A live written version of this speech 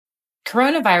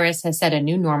Coronavirus has set a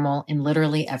new normal in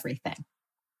literally everything.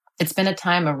 It's been a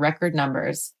time of record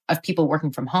numbers of people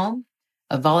working from home,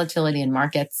 of volatility in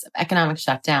markets, of economic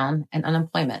shutdown, and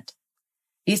unemployment.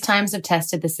 These times have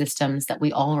tested the systems that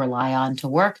we all rely on to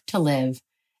work, to live,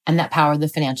 and that power the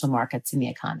financial markets and the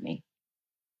economy.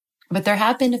 But there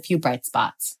have been a few bright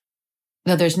spots.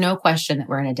 Though there's no question that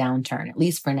we're in a downturn, at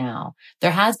least for now,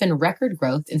 there has been record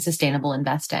growth in sustainable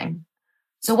investing.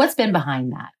 So what's been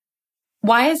behind that?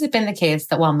 Why has it been the case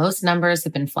that while most numbers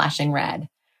have been flashing red,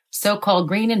 so-called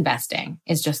green investing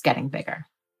is just getting bigger?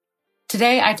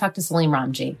 Today, I talked to Salim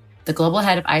Ramji, the global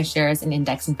head of iShares and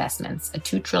Index Investments, a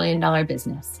 $2 trillion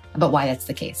business, about why that's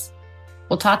the case.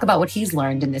 We'll talk about what he's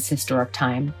learned in this historic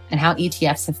time and how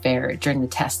ETFs have fared during the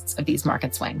tests of these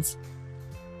market swings.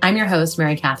 I'm your host,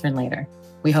 Mary Catherine Lader.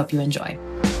 We hope you enjoy.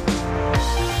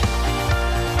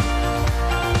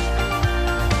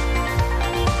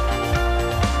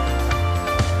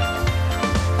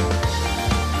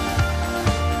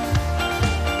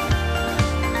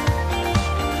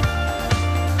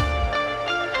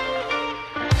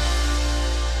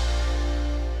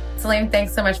 Salim,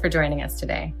 thanks so much for joining us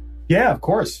today. Yeah, of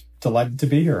course. Delighted to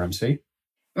be here, MC.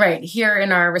 Right, here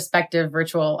in our respective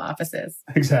virtual offices.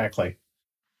 Exactly.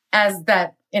 As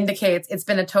that indicates, it's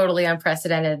been a totally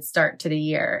unprecedented start to the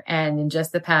year. And in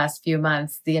just the past few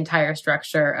months, the entire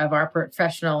structure of our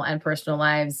professional and personal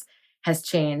lives has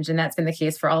changed. And that's been the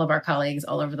case for all of our colleagues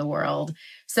all over the world.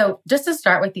 So just to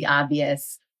start with the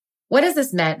obvious, what has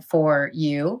this meant for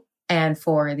you and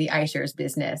for the iShares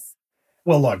business?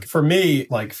 Well, look, for me,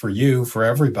 like for you, for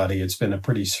everybody, it's been a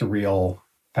pretty surreal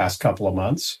past couple of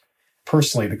months.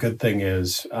 Personally, the good thing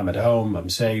is I'm at home, I'm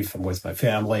safe, I'm with my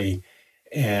family.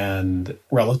 And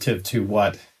relative to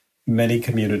what many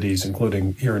communities,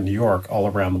 including here in New York, all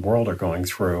around the world are going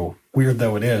through, weird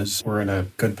though it is, we're in a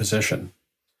good position.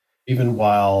 Even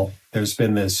while there's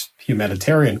been this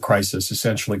humanitarian crisis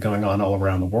essentially going on all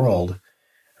around the world,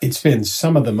 it's been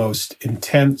some of the most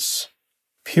intense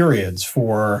periods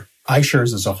for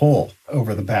iShares as a whole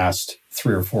over the past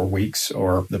 3 or 4 weeks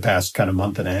or the past kind of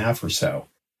month and a half or so.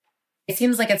 It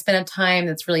seems like it's been a time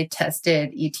that's really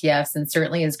tested ETFs and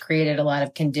certainly has created a lot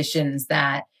of conditions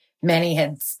that many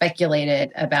had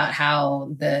speculated about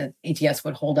how the ETFs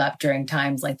would hold up during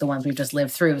times like the ones we've just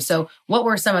lived through. So what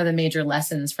were some of the major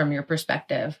lessons from your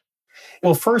perspective?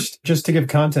 Well, first, just to give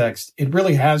context, it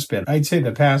really has been. I'd say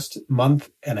the past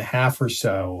month and a half or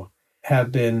so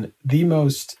have been the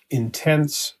most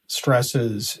intense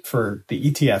stresses for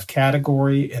the ETF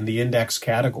category and the index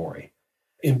category.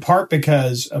 In part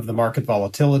because of the market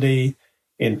volatility,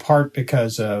 in part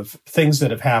because of things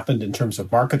that have happened in terms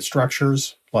of market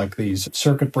structures, like these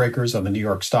circuit breakers on the New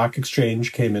York Stock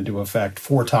Exchange came into effect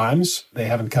 4 times. They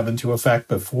haven't come into effect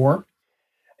before.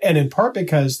 And in part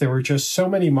because there were just so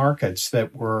many markets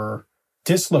that were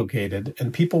dislocated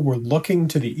and people were looking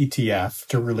to the ETF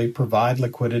to really provide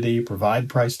liquidity, provide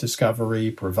price discovery,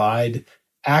 provide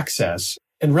access,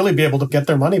 and really be able to get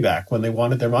their money back when they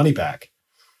wanted their money back.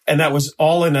 And that was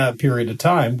all in a period of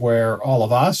time where all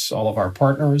of us, all of our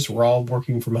partners, were all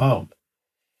working from home.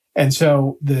 And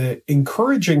so the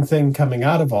encouraging thing coming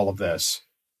out of all of this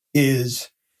is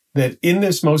that in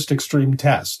this most extreme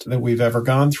test that we've ever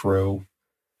gone through,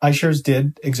 iShares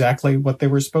did exactly what they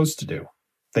were supposed to do.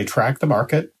 They tracked the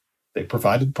market, they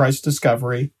provided price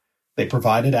discovery, they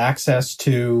provided access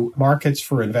to markets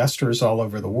for investors all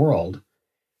over the world.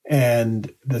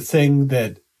 And the thing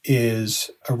that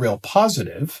is a real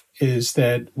positive is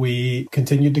that we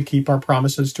continued to keep our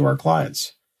promises to our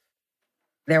clients.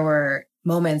 There were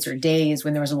moments or days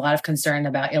when there was a lot of concern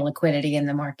about illiquidity in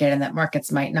the market and that markets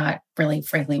might not really,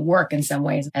 frankly, work in some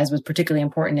ways, as was particularly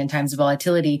important in times of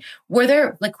volatility. Were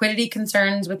there liquidity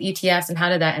concerns with ETFs, and how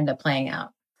did that end up playing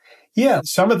out? Yeah,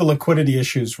 some of the liquidity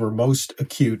issues were most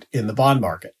acute in the bond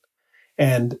market.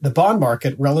 And the bond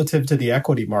market relative to the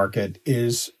equity market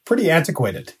is pretty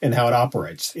antiquated in how it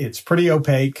operates. It's pretty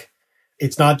opaque.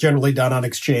 It's not generally done on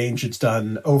exchange. It's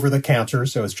done over the counter,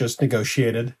 so it's just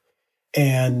negotiated.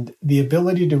 And the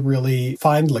ability to really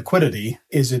find liquidity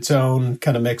is its own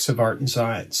kind of mix of art and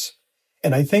science.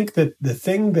 And I think that the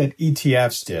thing that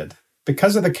ETFs did,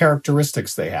 because of the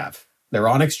characteristics they have, they're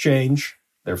on exchange,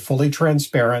 they're fully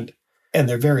transparent, and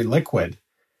they're very liquid,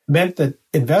 meant that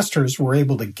investors were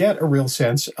able to get a real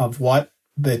sense of what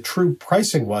the true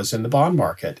pricing was in the bond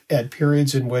market at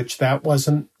periods in which that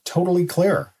wasn't totally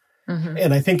clear. Mm-hmm.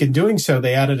 And I think in doing so,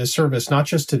 they added a service not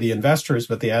just to the investors,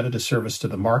 but they added a service to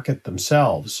the market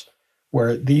themselves,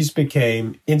 where these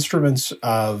became instruments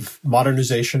of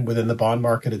modernization within the bond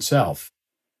market itself.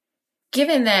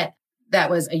 Given that that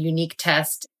was a unique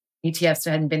test, ETFs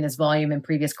hadn't been this volume in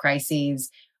previous crises,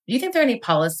 Do you think there are any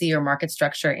policy or market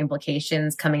structure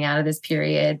implications coming out of this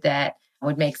period that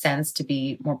would make sense to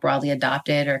be more broadly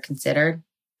adopted or considered?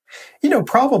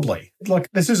 Probably. Look,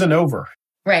 this isn't over.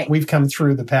 Right. We've come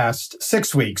through the past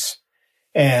 6 weeks,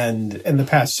 and in the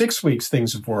past 6 weeks,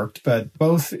 things have worked, but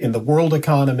both in the world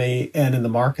economy and in the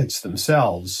markets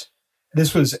themselves,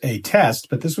 this was a test,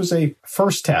 but this was a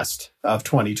first test of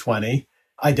 2020.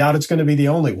 I doubt it's going to be the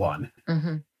only one.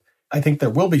 Mm-hmm. I think there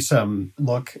will be some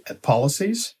look at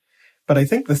policies, but I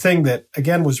think the thing that,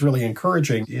 again, was really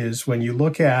encouraging is when you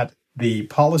look at the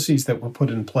policies that were put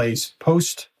in place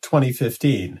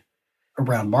post-2015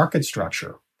 around market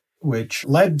structure, which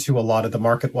led to a lot of the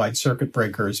market-wide circuit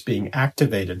breakers being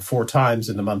activated 4 times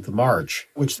in the month of March,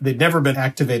 which they'd never been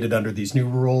activated under these new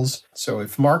rules. So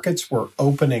if markets were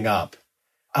opening up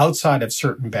outside of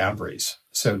certain boundaries,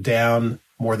 so down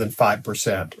more than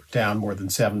 5% or down more than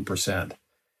 7%,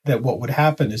 that what would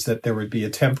happen is that there would be a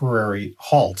temporary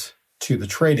halt to the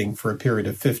trading for a period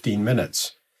of 15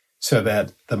 minutes so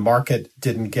that the market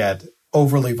didn't get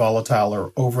overly volatile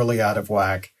or overly out of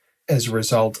whack as a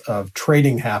result of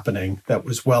trading happening that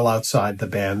was well outside the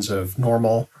bands of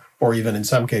normal or even in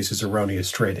some cases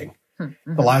erroneous trading.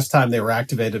 Mm-hmm. The last time they were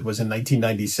activated was in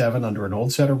 1997 under an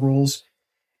old set of rules,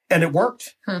 and it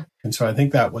worked. And so I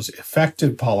think that was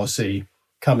effective policy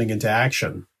coming into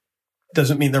action.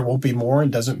 Doesn't mean there won't be more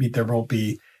and doesn't mean there won't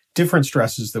be different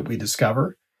stresses that we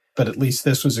discover, but at least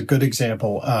this was a good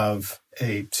example of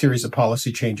a series of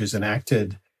policy changes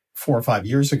enacted 4 or 5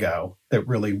 years ago that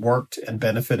really worked and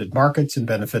benefited markets and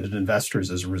benefited investors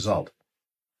as a result.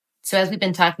 So as we've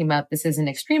been talking about, this is an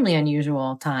extremely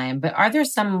unusual time, but are there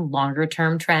some longer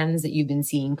term trends that you've been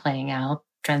seeing playing out,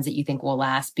 trends that you think will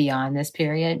last beyond this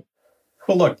period?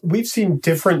 Well, look, we've seen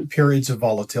different periods of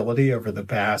volatility over the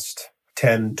past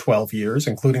 10, 12 years,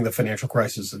 including the financial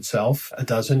crisis itself a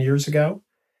dozen years ago.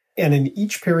 And in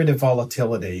each period of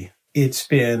volatility, it's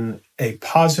been a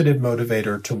positive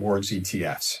motivator towards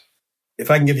ETFs.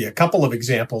 If I can give you a couple of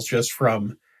examples just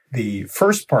from the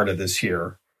first part of this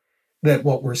year, that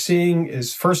what we're seeing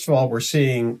is, first of all, we're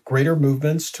seeing greater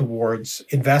movements towards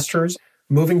investors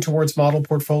moving towards model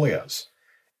portfolios.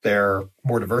 They're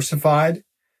more diversified,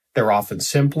 they're often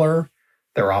simpler,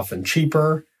 they're often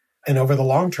cheaper, and over the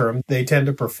long term, they tend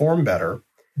to perform better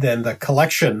than the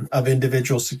collection of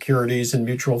individual securities and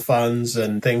mutual funds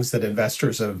and things that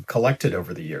investors have collected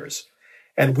over the years.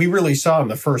 And we really saw in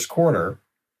the first quarter,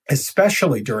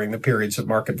 especially during the periods of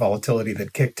market volatility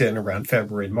that kicked in around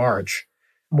February and March,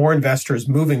 more investors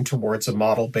moving towards a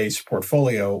model-based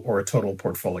portfolio or a total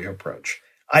portfolio approach.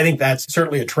 I think that's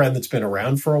certainly a trend that's been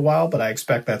around for a while, but I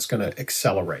expect that's going to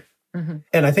accelerate. Mm-hmm.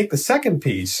 And I think the second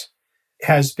piece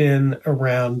has been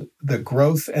around the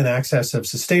growth and access of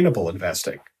sustainable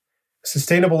investing.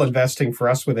 Sustainable investing for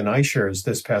us within iShares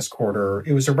this past quarter,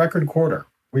 it was a record quarter.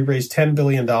 We raised $10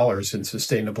 billion in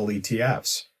sustainable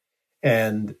ETFs.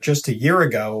 And just a year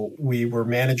ago, we were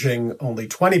managing only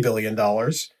 $20 billion.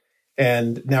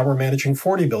 And now we're managing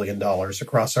 $40 billion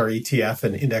across our ETF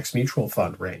and index mutual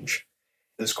fund range.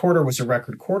 This quarter was a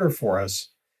record quarter for us.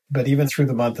 But even through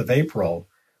the month of April,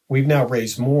 we've now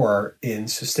raised more in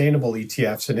sustainable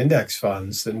ETFs and index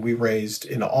funds than we raised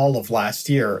in all of last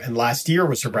year. And last year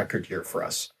was a record year for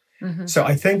us. Mm-hmm. So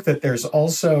I think that there's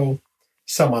also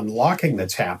some unlocking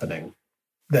that's happening,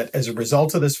 that as a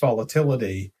result of this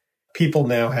volatility, people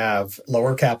now have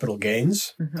lower capital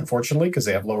gains, unfortunately, because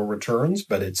they have lower returns,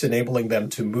 but it's enabling them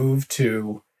to move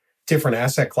to different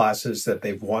asset classes that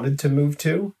they've wanted to move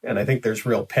to. And I think there's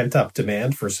real pent-up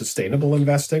demand for sustainable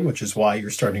investing, which is why you're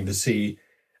starting to see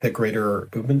the greater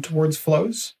movement towards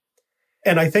flows.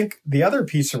 And I think the other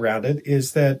piece around it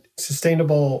is that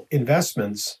sustainable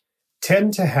investments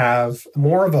tend to have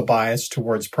more of a bias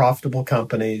towards profitable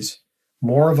companies,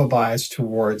 more of a bias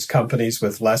towards companies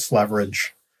with less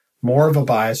leverage, more of a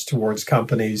bias towards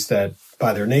companies that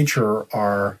by their nature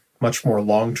are much more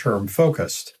long-term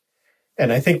focused.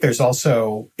 And I think there's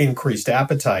also increased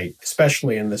appetite,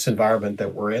 especially in this environment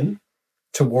that we're in,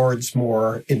 towards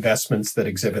more investments that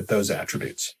exhibit those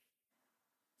attributes.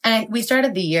 And we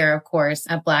started the year, of course,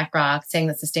 at BlackRock saying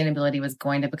that sustainability was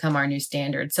going to become our new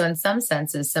standard. So in some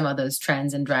senses, some of those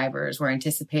trends and drivers were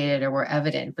anticipated or were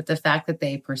evident. But the fact that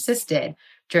they persisted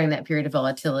during that period of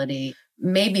volatility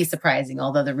may be surprising,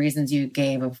 although the reasons you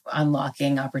gave of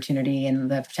unlocking opportunity and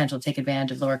the potential to take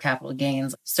advantage of lower capital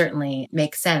gains certainly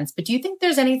make sense. But do you think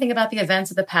there's anything about the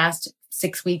events of the past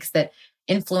 6 weeks that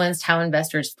influenced how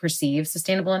investors perceive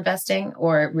sustainable investing?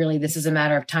 Or really, this is a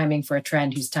matter of timing for a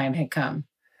trend whose time had come?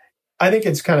 I think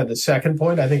it's kind of the second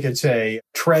point. I think it's a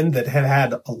trend that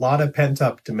had a lot of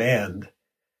pent-up demand.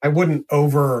 I wouldn't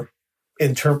overemphasize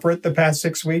interpret the past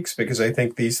 6 weeks because I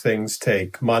think these things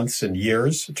take months and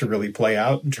years to really play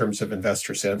out in terms of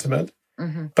investor sentiment.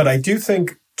 Mm-hmm. But I do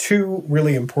think two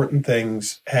really important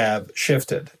things have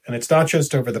shifted. And it's not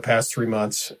just over the past 3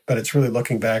 months, but it's really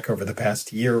looking back over the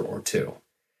past year or two.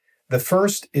 The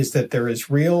first is that there is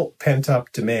real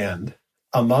pent-up demand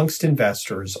amongst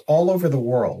investors all over the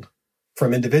world,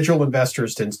 from individual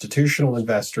investors to institutional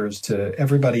investors to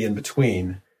everybody in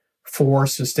between, for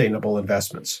sustainable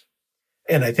investments.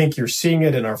 And I think you're seeing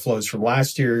it in our flows from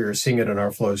last year. You're seeing it in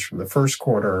our flows from the first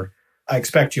quarter. I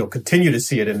expect you'll continue to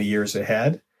see it in the years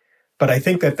ahead. But I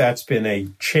think that that's been a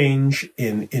change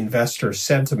in investor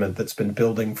sentiment that's been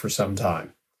building for some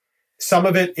time. Some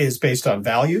of it is based on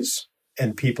values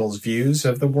and people's views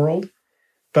of the world,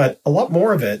 but a lot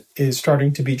more of it is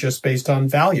starting to be just based on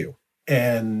value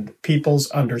and people's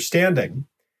understanding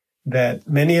that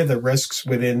many of the risks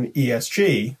within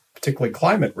ESG, particularly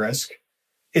climate risk,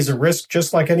 is a risk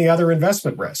just like any other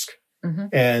investment risk. Mm-hmm.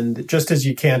 And just as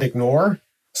you can't ignore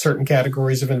certain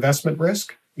categories of investment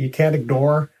risk, you can't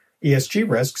ignore ESG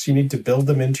risks. You need to build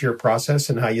them into your process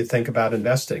and how you think about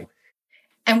investing.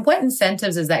 And what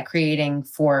incentives is that creating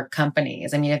for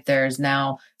companies? I mean, if there's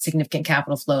now significant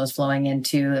capital flows flowing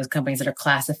into those companies that are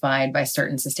classified by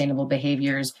certain sustainable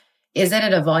behaviors, is it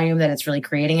at a volume that it's really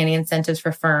creating any incentives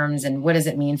for firms? And what does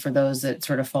it mean for those that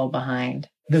sort of fall behind?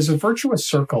 There's a virtuous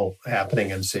circle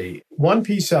happening, MC. One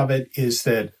piece of it is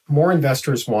that more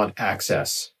investors want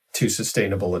access to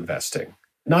sustainable investing,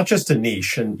 not just a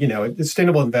niche. And,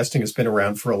 sustainable investing has been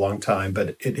around for a long time,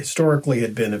 but it historically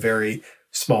had been a very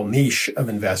small niche of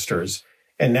investors.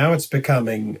 And now it's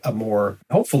becoming a more,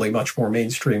 hopefully much more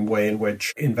mainstream way in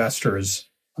which investors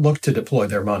look to deploy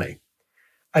their money.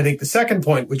 I think the second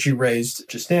point, which you raised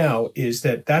just now, is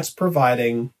that that's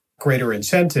providing greater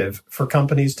incentive for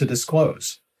companies to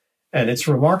disclose. And it's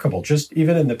remarkable, just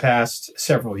even in the past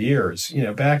several years,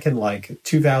 back in like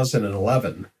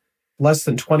 2011, less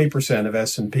than 20% of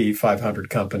S&P 500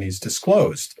 companies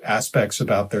disclosed aspects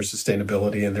about their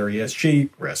sustainability and their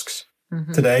ESG risks.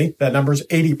 Mm-hmm. Today, that number is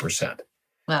 80%.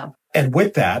 Wow. And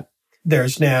with that,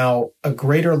 there's now a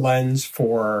greater lens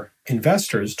for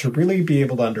investors to really be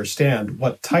able to understand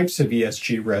what types of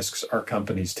ESG risks are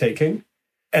companies taking.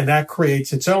 And that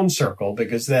creates its own circle,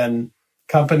 because then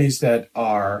companies that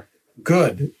are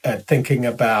good at thinking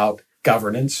about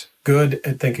governance, good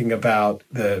at thinking about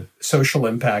the social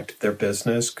impact of their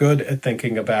business, good at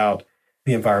thinking about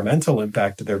the environmental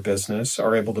impact of their business,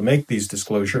 are able to make these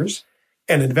disclosures.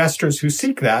 And investors who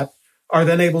seek that are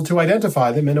then able to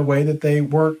identify them in a way that they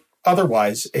weren't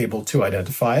otherwise able to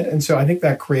identify it. And so I think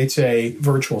that creates a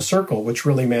virtual circle, which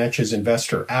really matches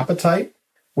investor appetite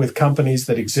with companies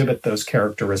that exhibit those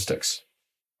characteristics.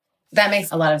 That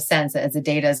makes a lot of sense. As the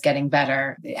data is getting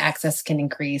better, the access can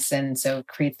increase, and so it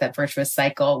creates that virtuous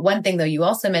cycle. One thing, though, you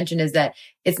also mentioned is that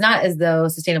it's not as though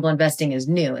sustainable investing is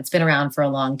new. It's been around for a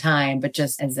long time, but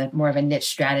just as more of a niche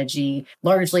strategy,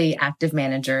 largely active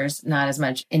managers, not as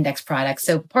much index products.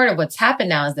 So part of what's happened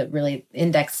now is that really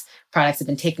index products have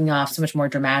been taking off so much more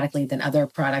dramatically than other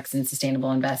products in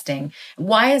sustainable investing.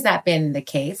 Why has that been the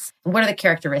case? What are the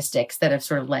characteristics that have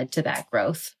sort of led to that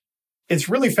growth? It's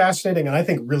really fascinating and I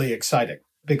think really exciting,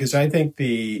 because I think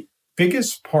the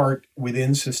biggest part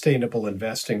within sustainable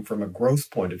investing from a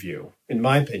growth point of view, in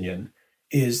my opinion,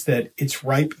 is that it's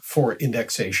ripe for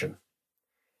indexation.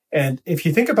 And if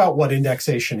you think about what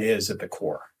indexation is at the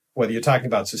core, whether you're talking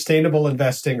about sustainable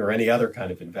investing or any other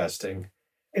kind of investing,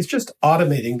 it's just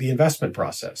automating the investment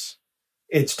process.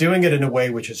 It's doing it in a way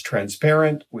which is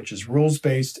transparent, which is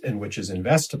rules-based, and which is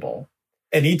investable.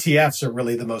 And ETFs are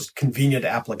really the most convenient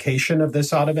application of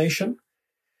this automation.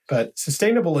 But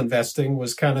sustainable investing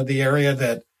was kind of the area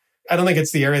that, I don't think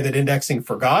it's the area that indexing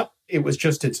forgot. It was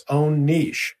just its own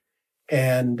niche.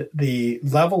 And the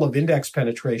level of index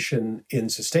penetration in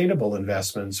sustainable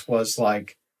investments was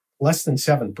like less than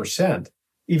 7%,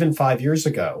 even 5 years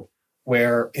ago,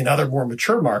 where in other more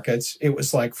mature markets, it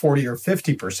was like 40 or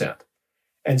 50%.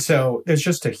 And so there's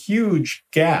just a huge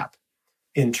gap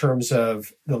in terms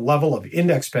of the level of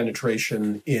index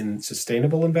penetration in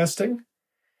sustainable investing.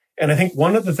 And I think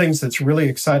one of the things that's really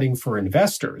exciting for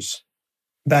investors,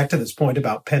 back to this point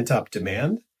about pent-up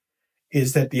demand,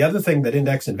 is that the other thing that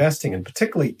index investing, and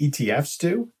particularly ETFs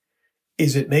do,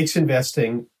 is it makes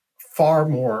investing far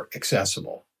more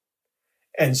accessible.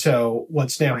 And so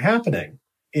what's now happening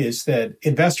is that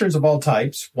investors of all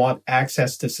types want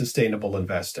access to sustainable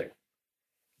investing.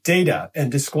 Data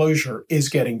and disclosure is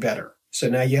getting better. So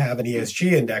now you have an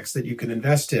ESG index that you can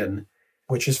invest in,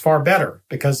 which is far better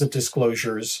because of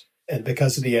disclosures and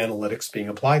because of the analytics being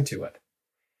applied to it.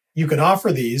 You can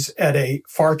offer these at a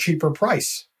far cheaper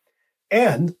price.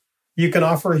 And you can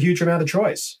offer a huge amount of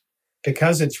choice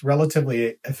because it's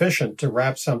relatively efficient to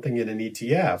wrap something in an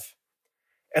ETF.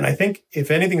 And I think if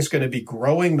anything's going to be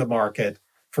growing the market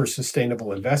for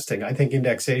sustainable investing, I think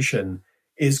indexation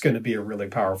is going to be a really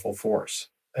powerful force.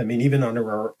 I mean, even under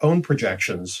our own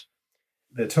projections,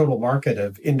 the total market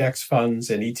of index funds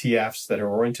and ETFs that are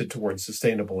oriented towards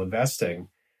sustainable investing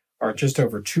are just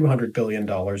over $200 billion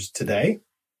today.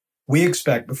 We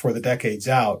expect before the decade's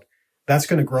out, that's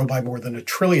going to grow by more than $1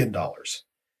 trillion.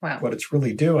 Wow. What it's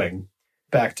really doing,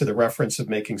 back to the reference of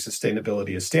making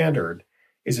sustainability a standard,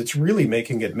 is it's really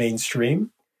making it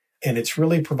mainstream, and it's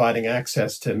really providing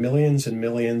access to millions and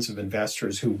millions of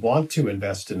investors who want to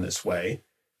invest in this way,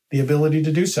 the ability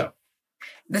to do so.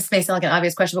 This may sound like an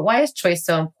obvious question, but why is choice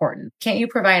so important? Can't you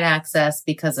provide access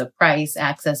because of price,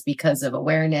 access because of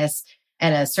awareness,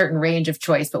 and a certain range of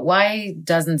choice? But why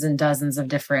dozens and dozens of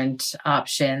different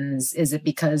options? Is it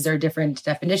because there are different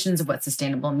definitions of what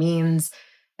sustainable means?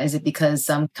 Is it because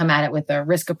some come at it with a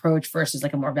risk approach versus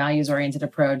like a more values-oriented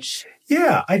approach?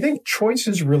 Yeah, I think choice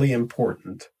is really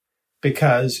important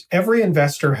because every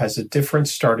investor has a different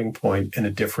starting point and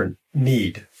a different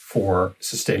need for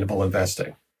sustainable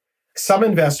investing. Some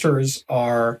investors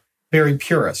are very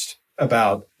purist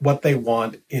about what they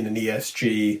want in an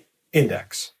ESG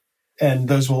index. And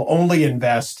those will only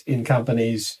invest in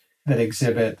companies that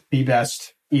exhibit the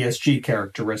best ESG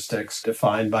characteristics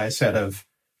defined by a set of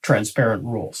transparent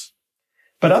rules.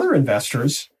 But other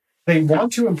investors, they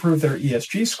want to improve their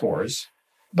ESG scores,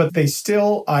 but they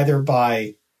still either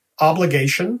by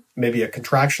obligation, maybe a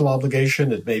contractual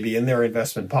obligation, it may be in their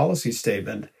investment policy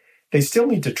statement, they still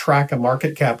need to track a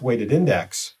market cap weighted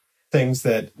index, things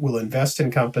that will invest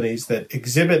in companies that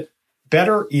exhibit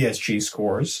better ESG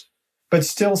scores, but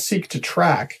still seek to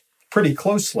track pretty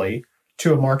closely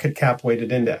to a market cap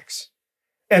weighted index.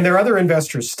 And there are other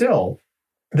investors still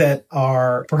that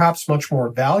are perhaps much more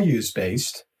values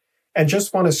based and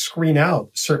just want to screen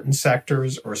out certain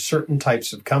sectors or certain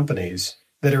types of companies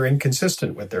that are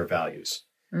inconsistent with their values.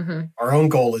 Mm-hmm. Our own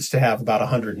goal is to have about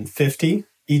 150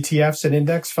 ETFs and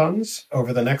index funds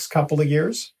over the next couple of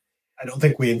years. I don't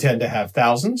think we intend to have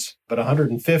thousands, but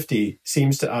 150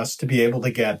 seems to us to be able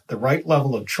to get the right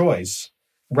level of choice,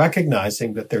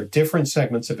 recognizing that there are different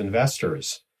segments of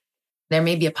investors. There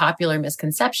may be a popular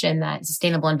misconception that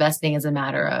sustainable investing is a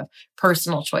matter of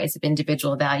personal choice of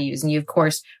individual values. And you, of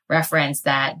course, reference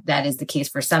that that is the case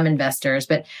for some investors.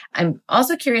 But I'm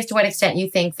also curious to what extent you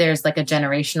think there's like a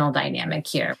generational dynamic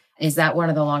here. Is that one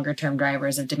of the longer term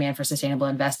drivers of demand for sustainable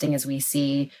investing as we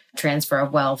see transfer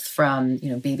of wealth from,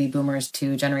 baby boomers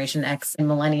to Generation X and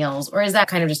millennials? Or is that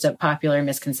kind of just a popular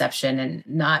misconception and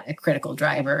not a critical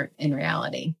driver in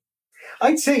reality?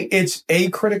 I'd say it's a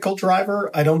critical driver.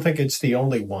 I don't think it's the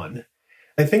only one.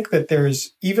 I think that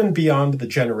there's, even beyond the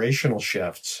generational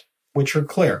shifts, which are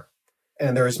clear,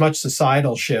 and there are as much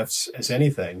societal shifts as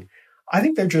anything, I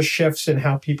think they're just shifts in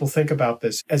how people think about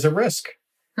this as a risk.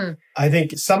 I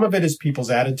think some of it is people's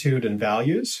attitude and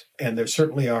values, and there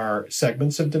certainly are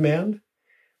segments of demand.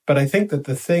 But I think that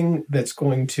the thing that's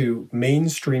going to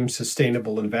mainstream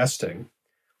sustainable investing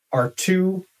are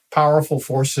two powerful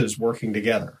forces working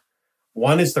together.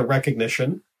 One is the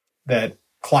recognition that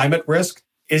climate risk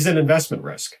is an investment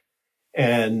risk.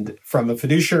 And from a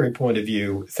fiduciary point of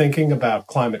view, thinking about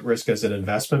climate risk as an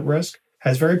investment risk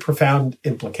has very profound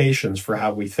implications for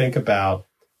how we think about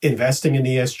investing in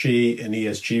ESG and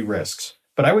ESG risks.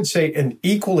 But I would say an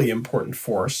equally important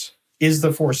force is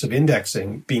the force of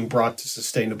indexing being brought to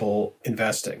sustainable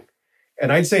investing.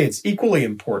 And I'd say it's equally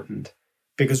important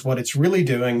because what it's really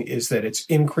doing is that it's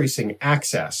increasing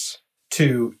access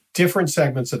to different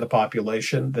segments of the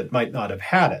population that might not have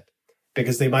had it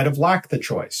because they might have lacked the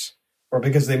choice, or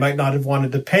because they might not have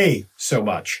wanted to pay so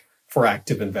much for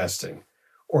active investing,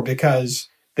 or because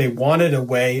they wanted a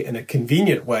way, in a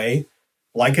convenient way,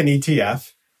 like an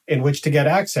ETF, in which to get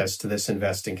access to this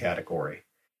investing category.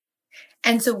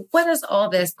 And so what does all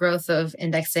this growth of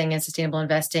indexing and sustainable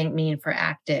investing mean for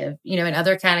active? In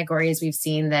other categories, we've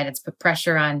seen that it's put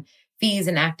pressure on fees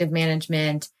and active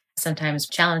management, sometimes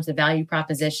challenge the value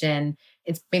proposition.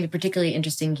 It's maybe particularly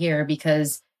interesting here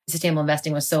because sustainable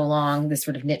investing was so long this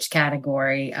sort of niche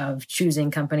category of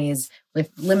choosing companies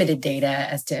with limited data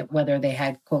as to whether they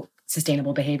had, quote,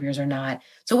 sustainable behaviors or not.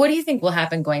 So what do you think will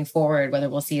happen going forward, whether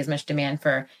we'll see as much demand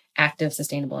for active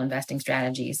sustainable investing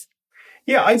strategies?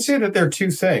 Yeah, I'd say that there are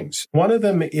two things. One of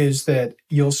them is that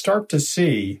you'll start to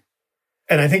see,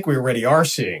 and I think we already are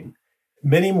seeing,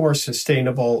 many more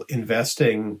sustainable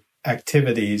investing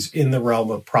activities in the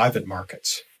realm of private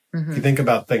markets. Mm-hmm. If you think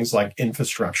about things like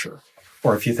infrastructure,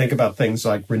 or if you think about things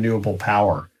like renewable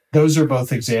power, those are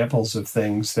both examples of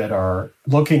things that are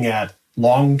looking at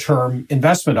long-term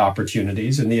investment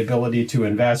opportunities, and the ability to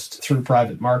invest through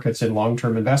private markets in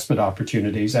long-term investment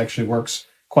opportunities actually works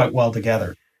quite well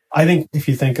together. I think if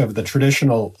you think of the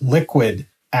traditional liquid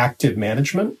active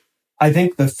management, I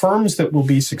think the firms that will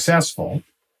be successful,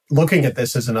 looking at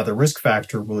this as another risk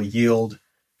factor, will yield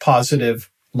positive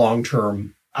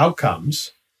long-term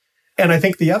outcomes. And I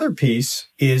think the other piece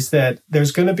is that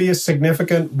there's going to be a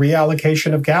significant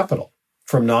reallocation of capital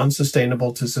from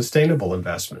non-sustainable to sustainable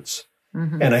investments.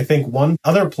 Mm-hmm. And I think one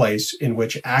other place in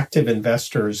which active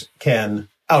investors can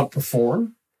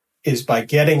outperform is by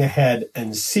getting ahead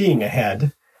and seeing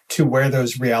ahead to where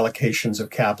those reallocations of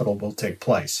capital will take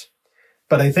place.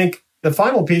 But I think the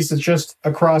final piece is just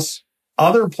across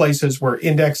other places where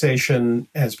indexation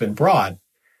has been brought,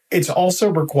 it's also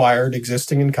required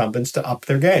existing incumbents to up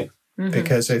their game. Mm-hmm.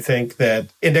 Because I think that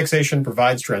indexation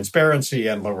provides transparency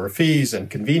and lower fees and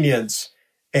convenience.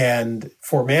 And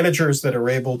for managers that are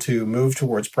able to move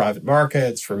towards private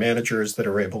markets, for managers that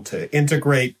are able to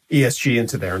integrate ESG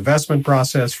into their investment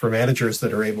process, for managers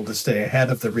that are able to stay ahead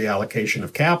of the reallocation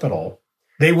of capital,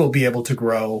 they will be able to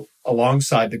grow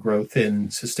alongside the growth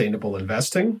in sustainable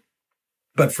investing.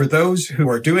 But for those who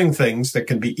are doing things that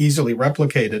can be easily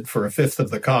replicated for a fifth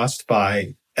of the cost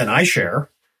by an iShare,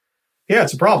 yeah,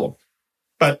 it's a problem.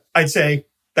 But I'd say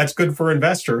that's good for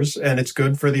investors and it's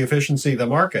good for the efficiency of the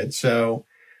market. So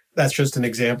that's just an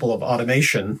example of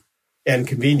automation and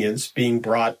convenience being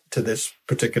brought to this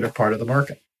particular part of the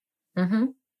market. Mm-hmm.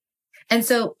 And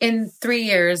so in 3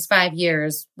 years, 5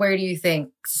 years, where do you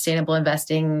think sustainable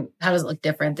investing, how does it look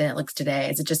different than it looks today?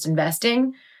 Is it just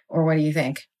investing, or what do you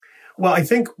think? Well, I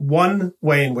think one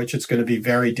way in which it's going to be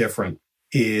very different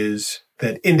is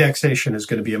that indexation is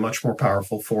going to be a much more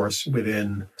powerful force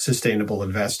within sustainable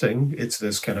investing. It's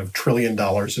this kind of $1 trillion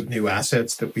of new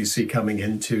assets that we see coming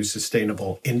into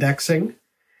sustainable indexing.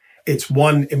 It's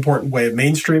one important way of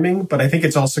mainstreaming, but I think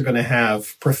it's also going to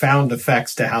have profound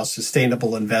effects to how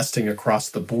sustainable investing across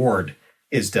the board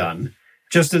is done,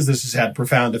 just as this has had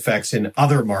profound effects in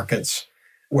other markets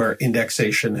where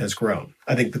indexation has grown.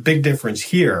 I think the big difference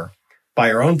here,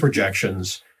 by our own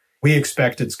projections, we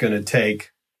expect it's going to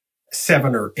take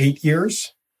 7 or 8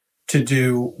 years to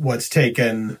do what's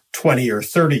taken 20 or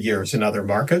 30 years in other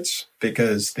markets,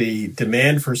 because the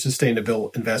demand for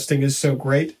sustainable investing is so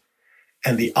great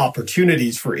and the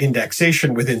opportunities for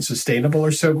indexation within sustainable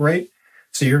are so great.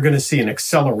 So you're going to see an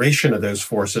acceleration of those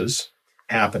forces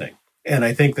happening. And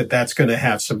I think that that's going to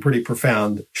have some pretty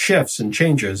profound shifts and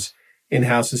changes in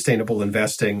how sustainable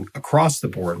investing across the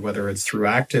board, whether it's through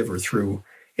active or through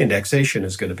indexation,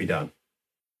 is going to be done.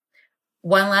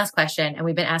 One last question, and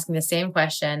we've been asking the same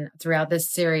question throughout this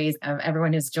series of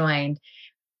everyone who's joined.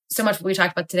 So much what we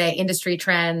talked about today, industry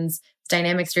trends,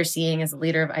 dynamics you're seeing as a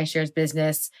leader of iShares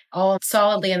business, all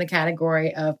solidly in the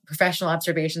category of professional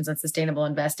observations on sustainable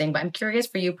investing. But I'm curious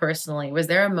for you personally, was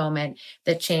there a moment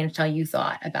that changed how you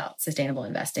thought about sustainable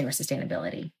investing or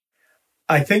sustainability?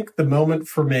 I think the moment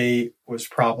for me was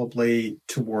probably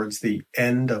towards the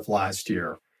end of last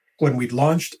year, when we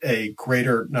launched a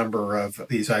greater number of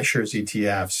these iShares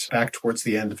ETFs back towards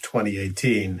the end of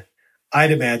 2018.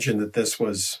 I'd imagine that this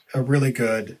was a really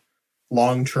good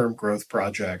long-term growth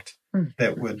project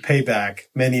that would pay back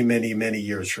many, many, many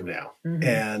years from now. Mm-hmm.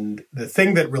 And the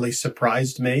thing that really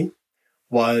surprised me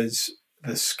was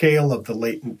the scale of the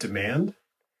latent demand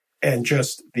and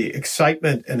just the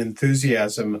excitement and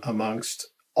enthusiasm amongst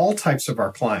all types of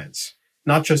our clients,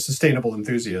 not just sustainable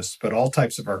enthusiasts, but all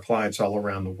types of our clients all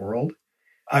around the world.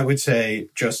 I would say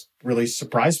just really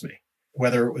surprised me,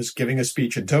 whether it was giving a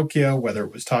speech in Tokyo, whether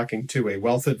it was talking to a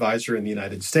wealth advisor in the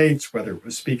United States, whether it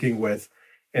was speaking with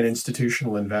an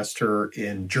institutional investor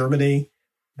in Germany.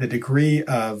 The degree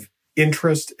of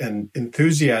interest and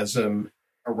enthusiasm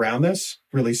around this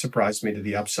really surprised me to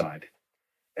the upside.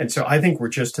 And so I think we're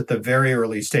just at the very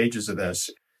early stages of this,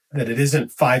 that it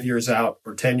isn't 5 years out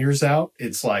or 10 years out.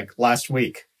 It's like last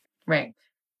week. Right.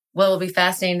 Well, it'll be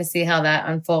fascinating to see how that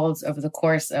unfolds over the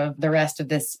course of the rest of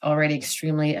this already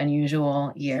extremely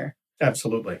unusual year.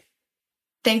 Absolutely.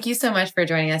 Thank you so much for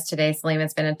joining us today, Salim.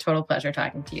 It's been a total pleasure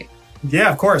talking to you.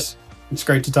 Yeah, of course. It's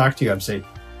great to talk to you, MC.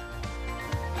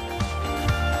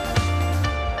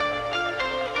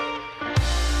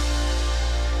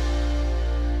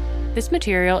 This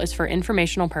material is for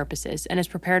informational purposes and is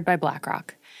prepared by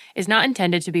BlackRock, is not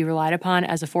intended to be relied upon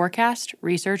as a forecast,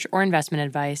 research, or investment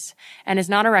advice, and is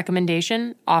not a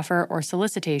recommendation, offer, or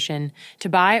solicitation to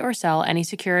buy or sell any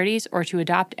securities or to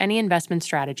adopt any investment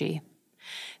strategy.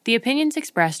 The opinions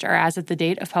expressed are as of the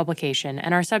date of publication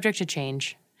and are subject to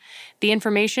change. The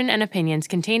information and opinions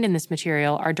contained in this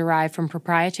material are derived from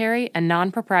proprietary and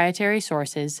non-proprietary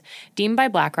sources deemed by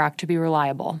BlackRock to be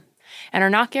reliable, and are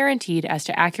not guaranteed as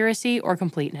to accuracy or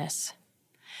completeness.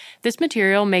 This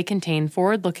material may contain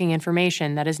forward-looking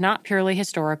information that is not purely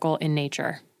historical in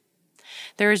nature.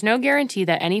 There is no guarantee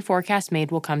that any forecast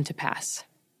made will come to pass.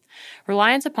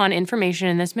 Reliance upon information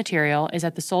in this material is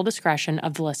at the sole discretion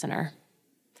of the listener.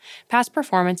 Past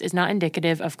performance is not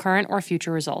indicative of current or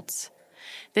future results.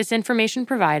 This information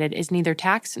provided is neither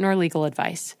tax nor legal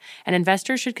advice, and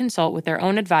investors should consult with their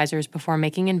own advisors before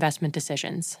making investment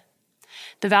decisions.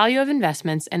 The value of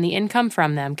investments and the income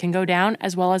from them can go down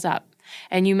as well as up,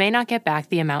 and you may not get back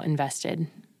the amount invested.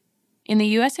 In the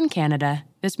U.S. and Canada,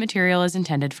 this material is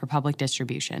intended for public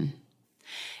distribution.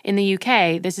 In the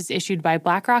UK, this is issued by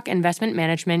BlackRock Investment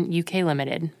Management UK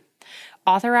Limited,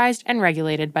 authorized and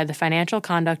regulated by the Financial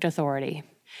Conduct Authority.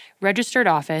 Registered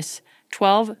office,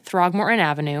 12 Throgmorton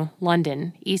Avenue,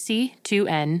 London, EC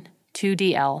 2N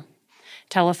 2DL.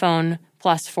 Telephone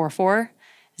 +44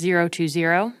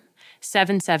 020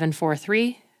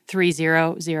 7743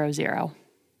 3000.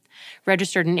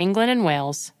 Registered in England and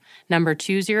Wales, number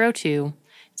 202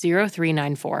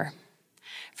 0394.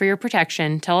 For your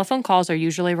protection, telephone calls are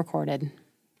usually recorded.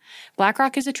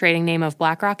 BlackRock is a trading name of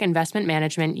BlackRock Investment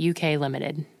Management UK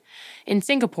Limited. In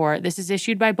Singapore, this is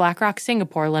issued by BlackRock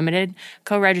Singapore Limited,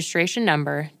 co-registration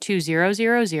number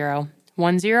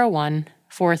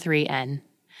 2000110143N.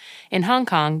 In Hong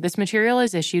Kong, this material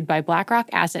is issued by BlackRock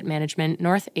Asset Management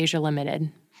North Asia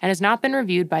Limited and has not been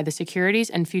reviewed by the Securities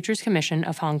and Futures Commission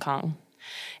of Hong Kong.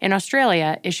 In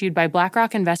Australia, issued by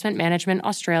BlackRock Investment Management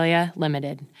Australia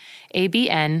Limited,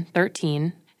 ABN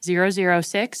 13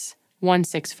 006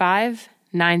 165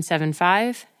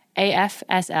 975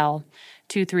 AFSL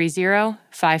 230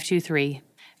 523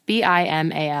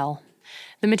 BIMAL.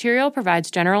 The material provides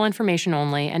general information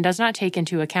only and does not take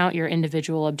into account your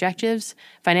individual objectives,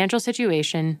 financial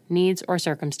situation, needs, or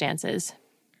circumstances.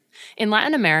 In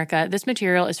Latin America, this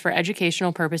material is for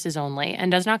educational purposes only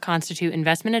and does not constitute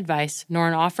investment advice nor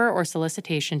an offer or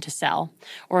solicitation to sell,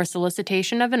 or a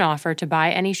solicitation of an offer to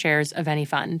buy any shares of any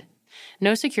fund.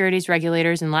 No securities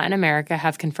regulators in Latin America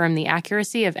have confirmed the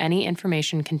accuracy of any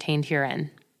information contained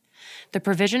herein. The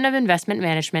provision of investment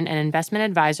management and investment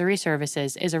advisory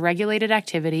services is a regulated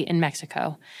activity in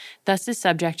Mexico, thus is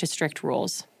subject to strict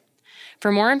rules.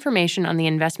 For more information on the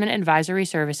investment advisory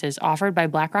services offered by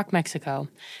BlackRock Mexico,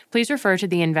 please refer to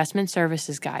the Investment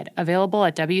Services Guide, available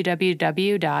at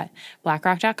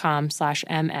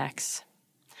www.blackrock.com/mx.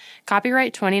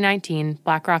 Copyright 2019,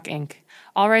 BlackRock Inc.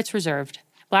 All rights reserved.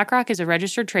 BlackRock is a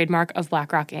registered trademark of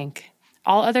BlackRock Inc.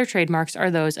 All other trademarks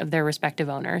are those of their respective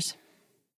owners.